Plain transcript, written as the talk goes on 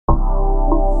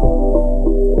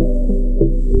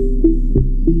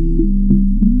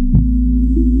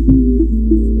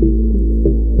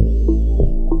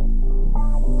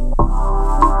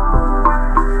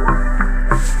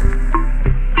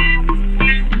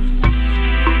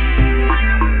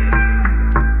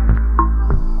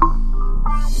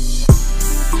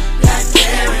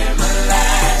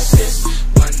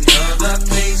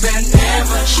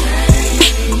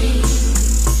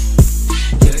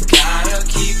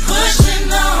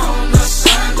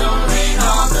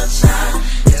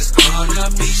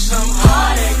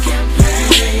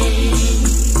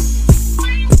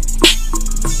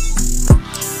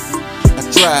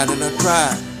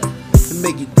tried to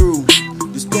make it through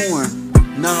the storm.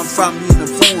 Now I'm finally in the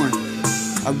foreign.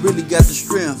 I really got the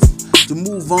strength to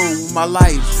move on with my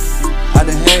life. I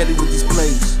done had it with this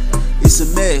place. It's a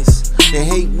mess. They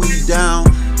hate when you down,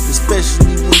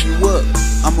 especially when you up.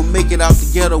 I'ma make it out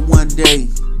the ghetto one day.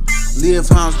 Live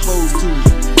how I'm supposed to.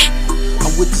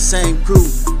 I'm with the same crew.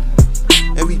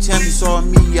 Every time you saw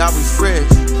me, I was fresh.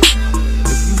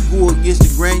 If you go against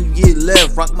the grain, you get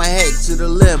left. Rock my hat to the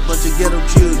left. Bunch of ghetto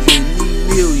children need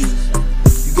millions.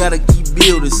 You gotta keep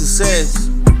building success.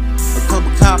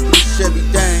 Accomplish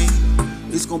everything.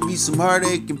 It's gonna be some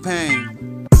heartache and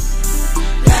pain.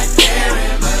 Like air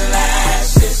and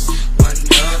molasses, one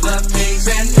of the things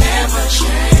that never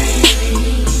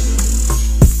change.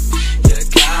 You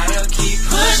gotta keep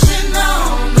pushing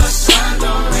on. The sun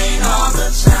don't rain all the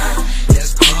time.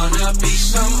 There's gonna be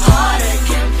some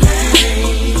heartache and pain.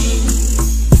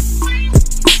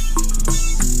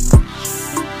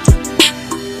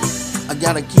 I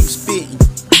gotta keep spitting,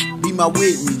 be my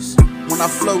witness. When I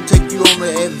flow, take you on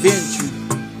an adventure.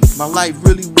 My life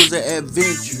really was an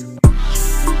adventure.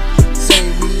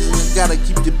 Same reason I gotta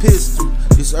keep the pistol.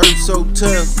 This earth so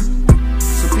tough.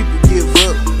 Some people give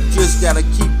up. You just gotta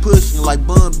keep pushing like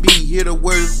Bun B. Hear the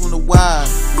words from the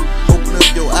wise. Open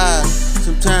up your eyes.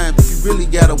 Sometimes you really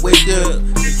gotta wake up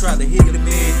and try to hit the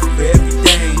man for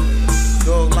everything.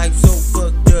 Dog, life so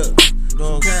fucked up.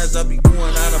 Dog, sometimes I be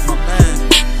going out of my mind.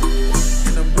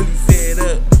 And I'm really fed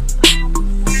up.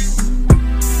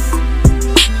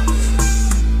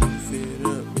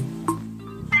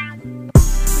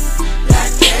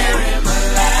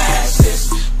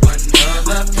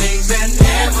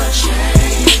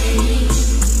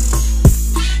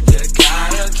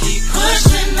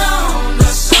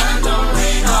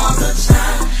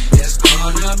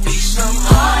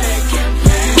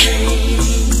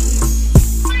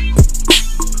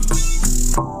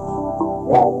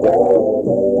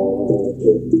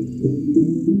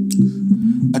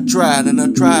 I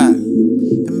tried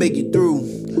to make it through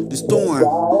the storm.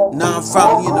 Now I'm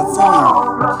finally in the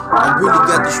form. I really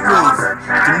got the strength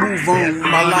to move on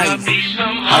with my life.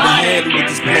 I done had it with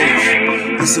this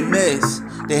place. It's a mess.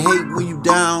 They hate when you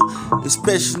down,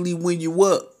 especially when you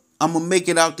up. I'ma make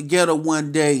it out the ghetto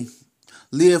one day.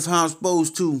 Live how I'm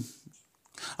supposed to.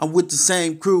 I'm with the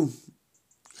same crew.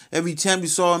 Every time you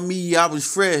saw me, I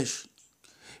was fresh.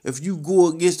 If you go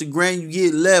against the grain, you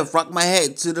get left. Rock my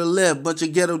hat to the left. Bunch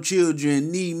of ghetto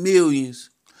children need millions.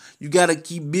 You gotta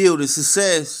keep building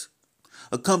success.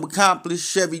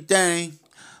 Accomplish everything.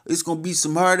 It's gonna be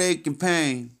some heartache and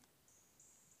pain.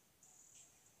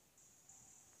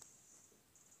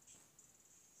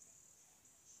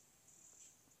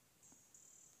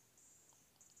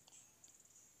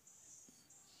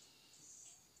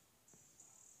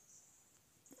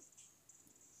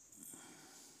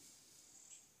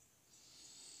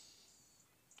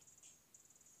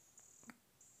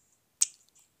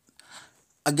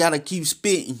 I gotta keep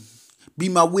spitting, be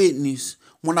my witness.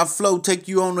 When I flow, take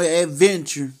you on an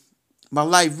adventure. My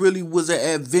life really was an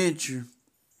adventure.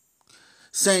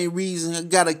 Same reason I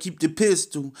gotta keep the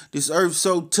pistol. This earth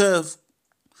so tough.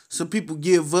 Some people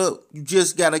give up. You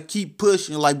just gotta keep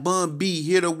pushing like Bun B.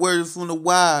 Hear the words from the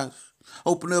wise.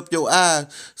 Open up your eyes.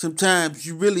 Sometimes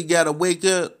you really gotta wake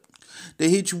up. They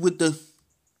hit you with the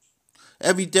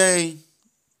everything.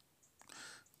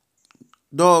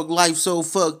 Dog, life so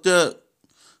fucked up.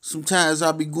 Sometimes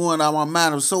I be going out my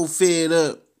mind. I'm so fed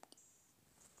up.